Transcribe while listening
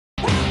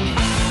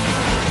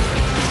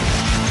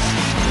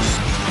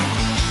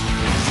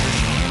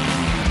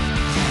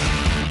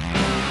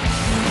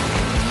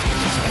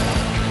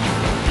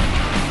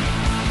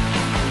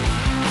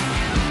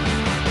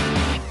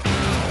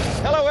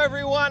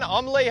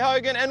Belly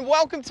Hogan and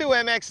welcome to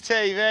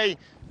MXTV.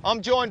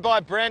 I'm joined by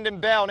Brandon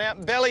Bell. Now,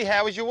 Belly,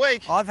 how was your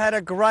week? I've had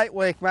a great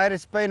week, mate.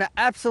 It's been an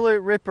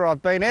absolute ripper.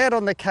 I've been out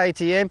on the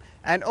KTM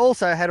and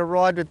also had a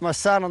ride with my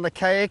son on the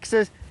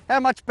KXs. How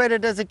much better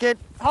does it get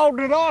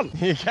holding it on?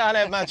 You can't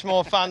have much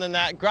more fun than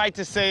that. Great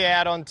to see you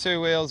out on two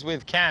wheels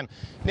with Cam.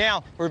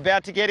 Now, we're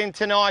about to get in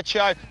tonight's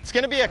show. It's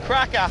going to be a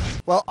cracker.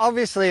 Well,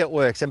 obviously it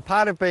works, and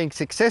part of being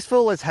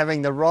successful is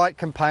having the right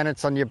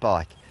components on your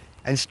bike.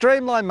 And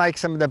Streamline makes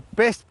some of the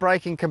best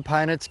braking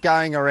components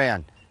going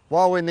around.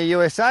 While we're in the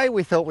USA,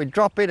 we thought we'd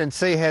drop in and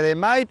see how they're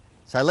made,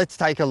 so let's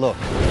take a look.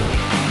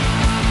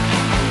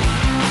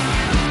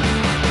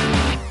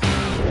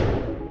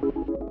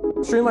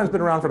 Streamline's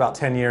been around for about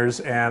 10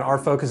 years, and our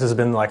focus has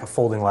been like a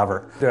folding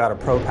lever. We got a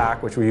Pro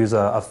Pack, which we use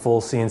a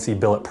full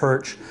CNC billet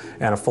perch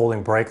and a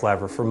folding brake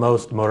lever for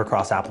most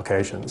motocross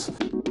applications.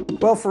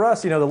 Well, for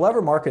us, the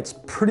lever market's a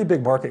pretty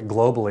big market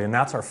globally, and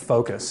that's our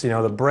focus.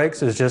 The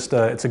brakes is just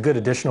it's a good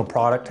additional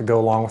product to go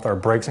along with our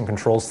brakes and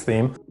controls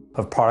theme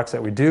of products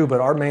that we do,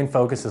 but our main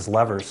focus is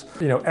levers.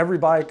 Every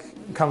bike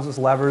comes with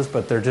levers,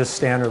 but they're just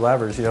standard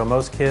levers.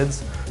 Most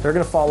kids, they're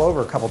gonna fall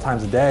over a couple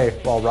times a day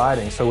while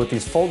riding. So with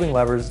these folding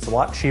levers, it's a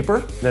lot cheaper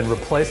than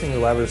replacing your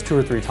levers 2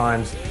 or 3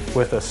 times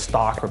with a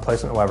stock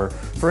replacement lever.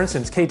 For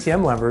instance,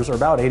 KTM levers are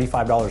about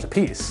 $85 a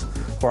piece.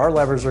 Where our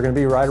levers are gonna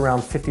be right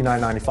around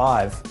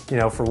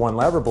 $59.95, for one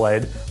lever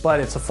blade, but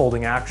it's a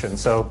folding action.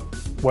 So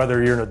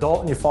whether you're an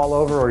adult and you fall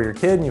over or you're a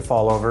kid and you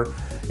fall over,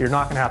 you're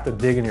not going to have to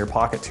dig in your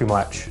pocket too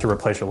much to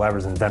replace your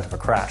levers in the event of a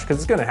crash, because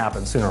it's going to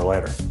happen sooner or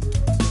later.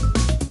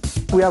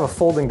 We have a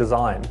folding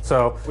design.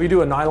 So we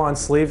do a nylon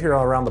sleeve here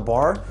around the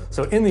bar.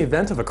 So in the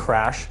event of a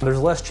crash, there's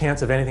less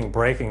chance of anything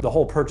breaking. The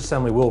whole perch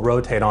assembly will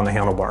rotate on the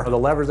handlebar. The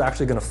lever is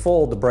actually going to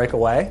fold to break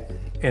away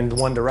in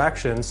one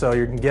direction, so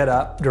you can get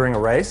up during a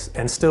race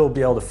and still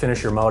be able to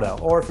finish your moto.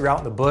 Or if you're out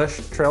in the bush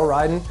trail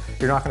riding,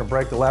 you're not going to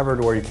break the lever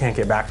to where you can't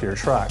get back to your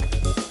truck.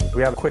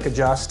 We have a quick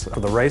adjust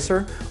for the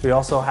racer. We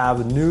also have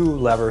a new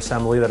lever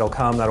assembly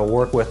that'll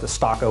work with the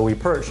stock OE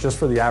perch just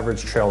for the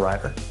average trail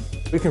rider.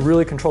 We can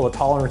really control the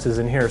tolerances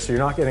in here, so you're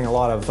not getting a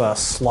lot of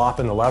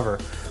slop in the lever.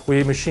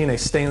 We machine a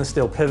stainless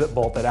steel pivot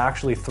bolt that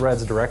actually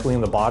threads directly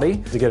in the body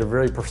to get a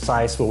very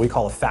precise, what we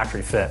call a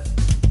factory fit.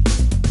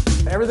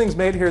 Everything's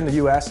made here in the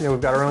US.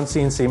 We've got our own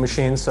CNC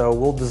machine, so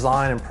we'll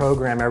design and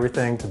program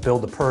everything to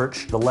build the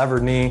perch, the lever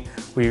knee.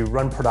 We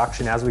run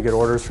production as we get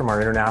orders from our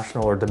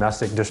international or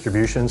domestic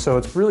distribution, so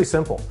it's really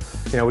simple.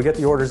 We get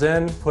the orders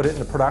in, put it in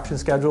the production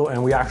schedule,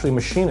 and we actually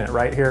machine it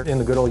right here in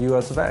the good old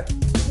US of A.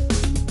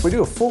 We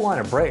do a full line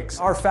of brakes.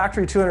 Our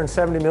factory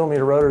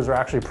 270mm rotors are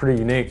actually pretty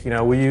unique.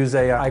 We use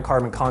a high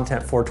carbon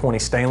content 420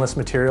 stainless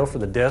material for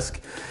the disc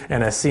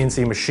and a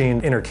CNC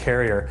machined inner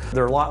carrier.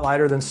 They're a lot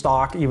lighter than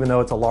stock, even though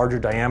it's a larger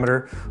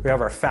diameter. We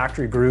have our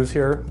factory grooves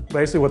here.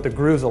 Basically what the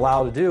grooves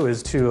allow to do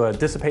is to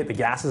dissipate the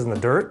gases in the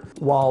dirt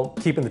while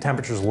keeping the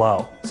temperatures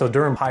low. So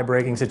during high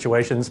braking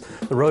situations,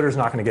 the rotor's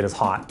not going to get as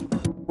hot.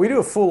 We do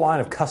a full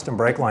line of custom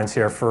brake lines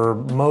here for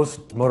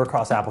most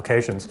motocross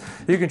applications.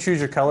 You can choose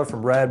your color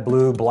from red,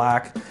 blue,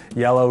 black,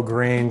 yellow,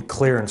 green,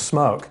 clear, and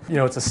smoke.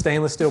 It's a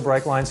stainless steel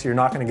brake line, so you're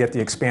not going to get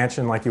the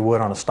expansion like you would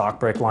on a stock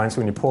brake line. So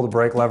when you pull the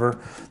brake lever,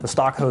 the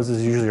stock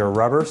hoses usually are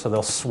rubber, so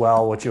they'll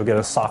swell, which you'll get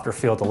a softer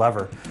feel at the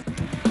lever.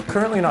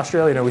 Currently in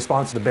Australia, we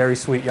sponsor the Berry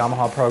Sweet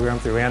Yamaha program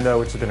through Ando,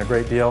 which has been a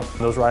great deal.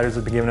 Those riders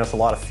have been giving us a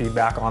lot of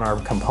feedback on our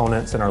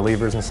components and our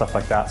levers and stuff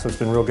like that, so it's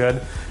been real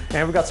good.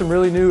 And we've got some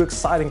really new,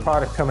 exciting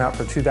products coming out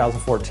for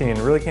 2014.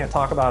 Really can't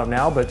talk about them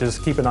now, but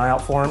just keep an eye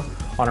out for them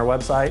on our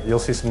website. You'll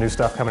see some new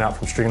stuff coming out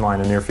from Streamline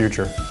in the near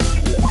future.